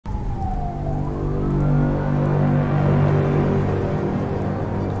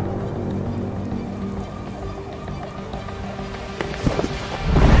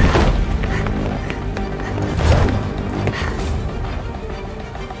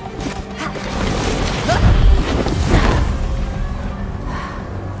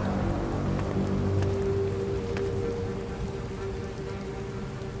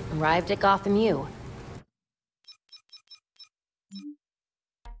arrived at Gotham U.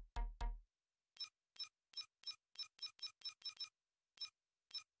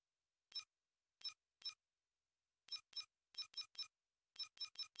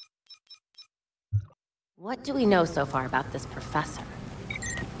 What do we know so far about this professor?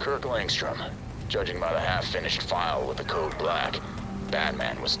 Kirk Langstrom. Judging by the half-finished file with the code black,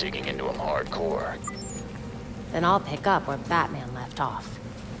 Batman was digging into him hardcore. Then I'll pick up where Batman left off.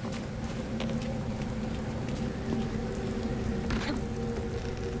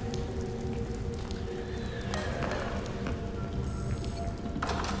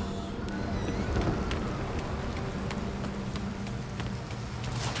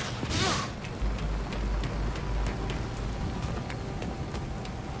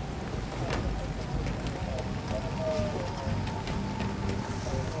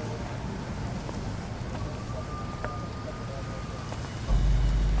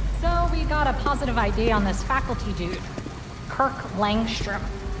 Got a positive ID on this faculty dude, Kirk Langstrom.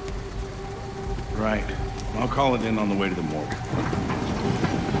 Right. I'll call it in on the way to the morgue.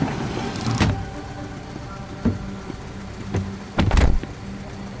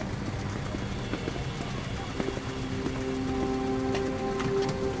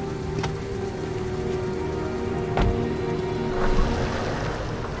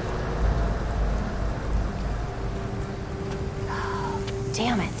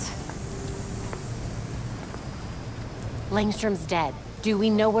 Damn it. Langstrom's dead. Do we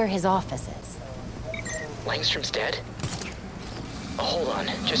know where his office is? Langstrom's dead? Oh, hold on,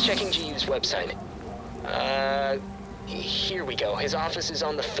 just checking GU's website. Here we go. His office is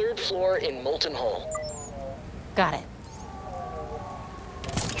on the 3rd floor in Molten Hall. Got it.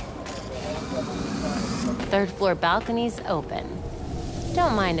 3rd floor balcony's open.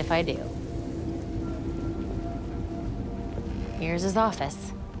 Don't mind if I do. Here's his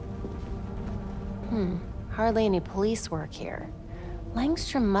office. Hardly any police work here.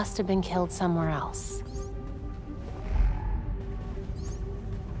 Langstrom must have been killed somewhere else.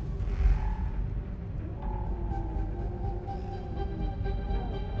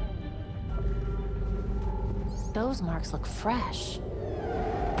 Those marks look fresh.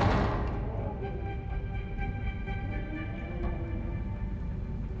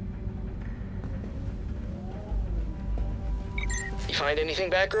 You find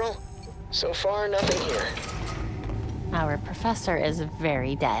anything, Batgirl? So far, nothing here. Our professor is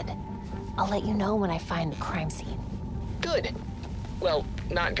very dead. I'll let you know when I find the crime scene. Good. Well,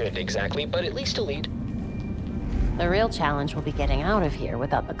 not good exactly, but at least a lead. The real challenge will be getting out of here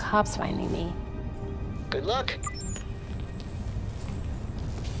without the cops finding me. Good luck.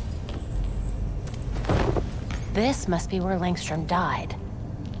 This must be where Langstrom died.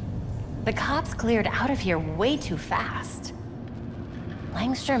 The cops cleared out of here way too fast.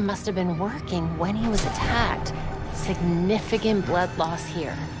 Langstrom must have been working when he was attacked. Significant blood loss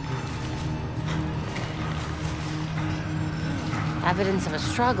here. Evidence of a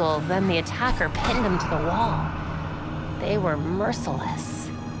struggle, then the attacker pinned him to the wall. They were merciless.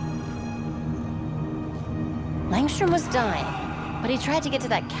 Langstrom was dying, but he tried to get to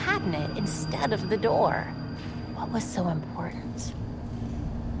that cabinet instead of the door. What was so important?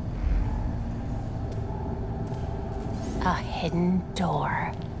 A hidden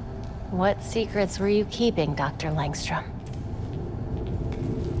door. What secrets were you keeping, Dr. Langstrom?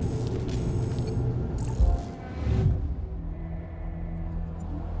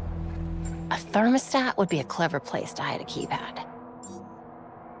 A thermostat would be a clever place to hide a keypad.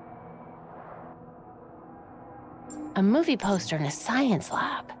 A movie poster in a science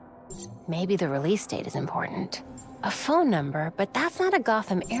lab. Maybe the release date is important. A phone number, but that's not a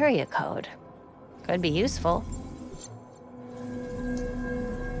Gotham area code. Could be useful.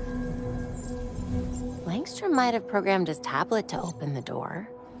 Langstrom might have programmed his tablet to open the door.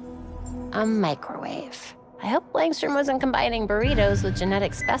 A microwave. I hope Langstrom wasn't combining burritos with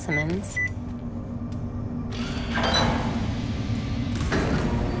genetic specimens.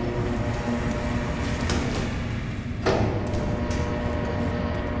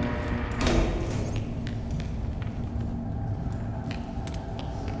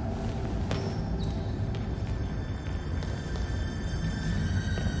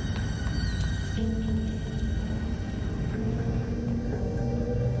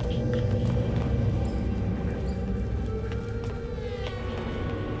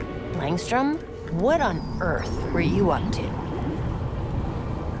 Langstrom, what on earth were you up to?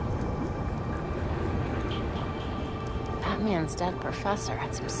 Batman's dead professor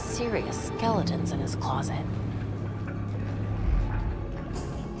had some serious skeletons in his closet.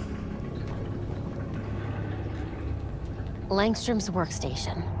 Langstrom's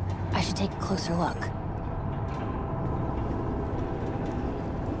workstation. I should take a closer look.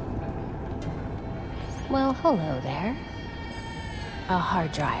 Well, hello there. A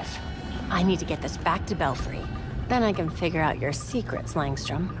hard drive. I need to get this back to Belfry. Then I can figure out your secrets,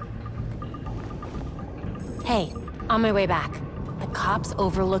 Langstrom. Hey, on my way back. The cops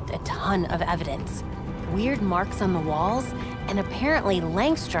overlooked a ton of evidence. Weird marks on the walls, and apparently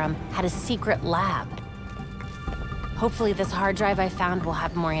Langstrom had a secret lab. Hopefully this hard drive I found will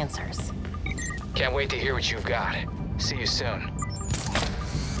have more answers. Can't wait to hear what you've got. See you soon.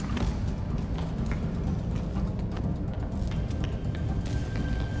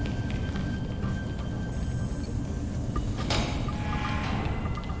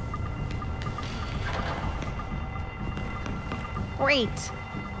 Great.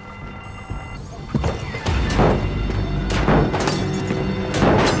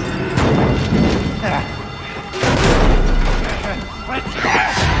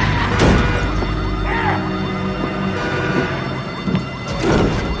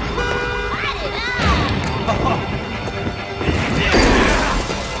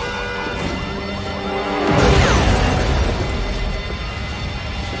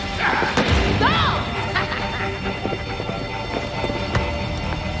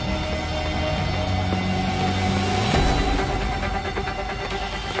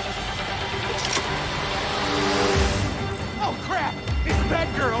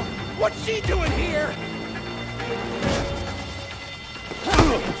 What's she doing here?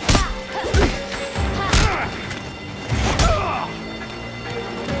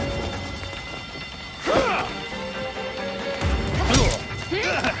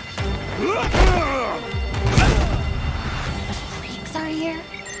 Freaks are here?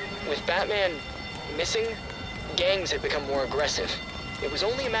 With Batman missing, gangs had become more aggressive. It was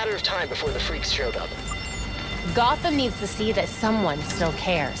only a matter of time before the freaks showed up. Gotham needs to see that someone still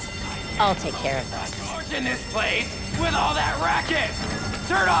cares. I'll take care of this. Torch in this place with all that racket!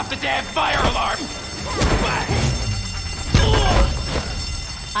 Turn off the damn fire alarm!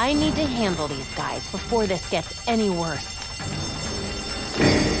 I need to handle these guys before this gets any worse.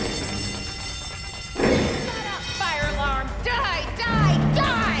 Shut up, fire alarm! Die, die,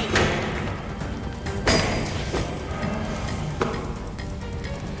 die!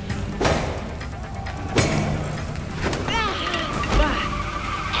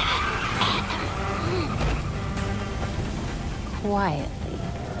 Quietly.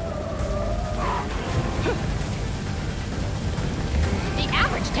 The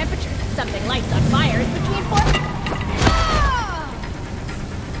average temperature that something lights on fire is between 4...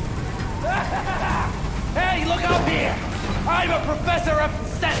 Hey, look up here! I'm a professor of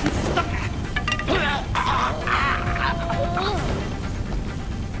sentence.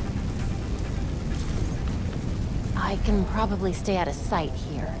 I can probably stay out of sight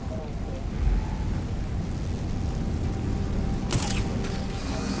here.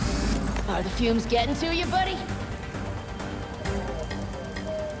 Are the fumes getting to you, buddy?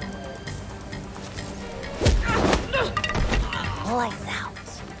 Lights out.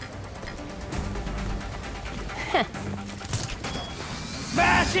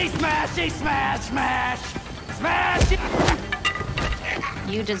 Smashy, smashy, smash, smash! Smash!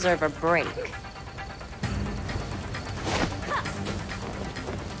 You deserve a break.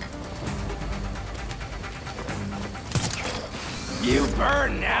 You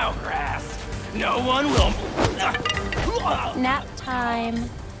burn now, grass. No one will... Nap time.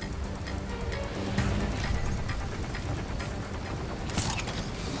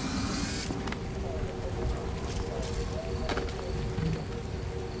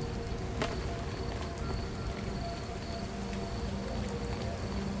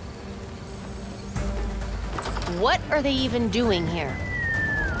 What are they even doing here?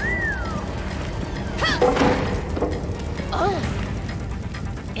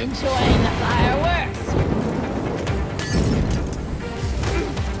 Enjoying the fireworks.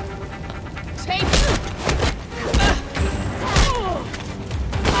 Take...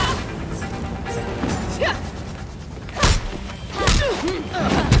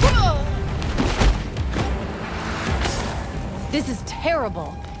 This is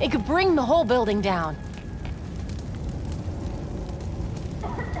terrible. It could bring the whole building down.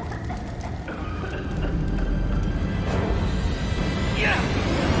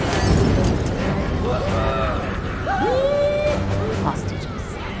 Hostages.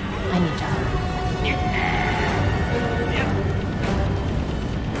 I need to hurry.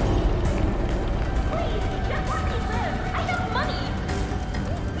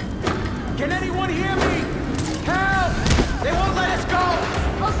 Can anyone hear me? Help! They won't let us go!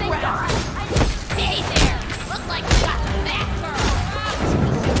 Oh, thank God. Stay there. Looks like you got that girl.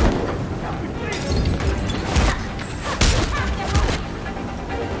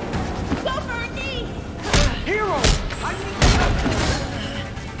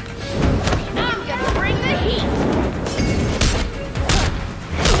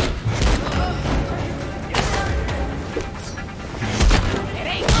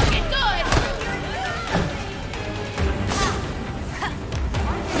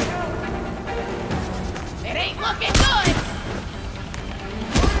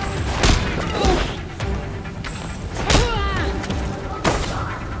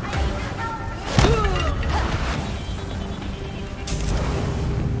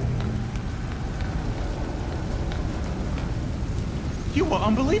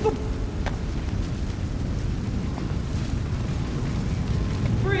 unbelievable.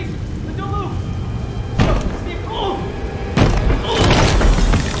 Freeze! Don't move! Steve,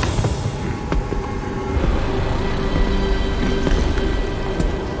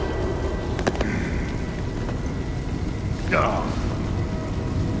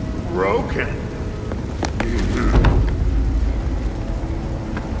 Broken.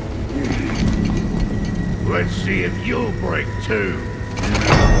 Let's see if you'll break too.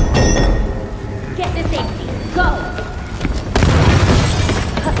 Get to safety. Go!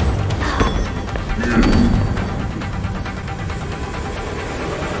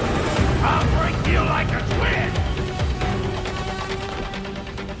 I'll break you like a twin.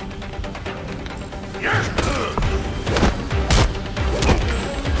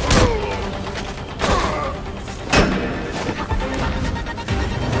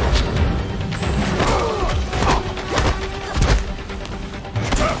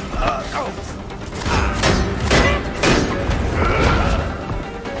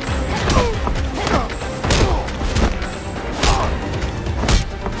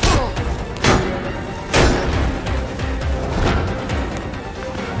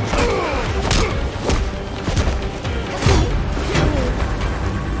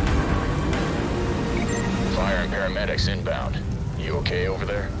 Paramedics inbound. You okay over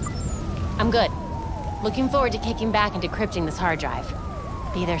there? I'm good. Looking forward to kicking back and decrypting this hard drive.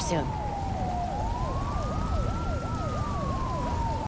 Be there soon.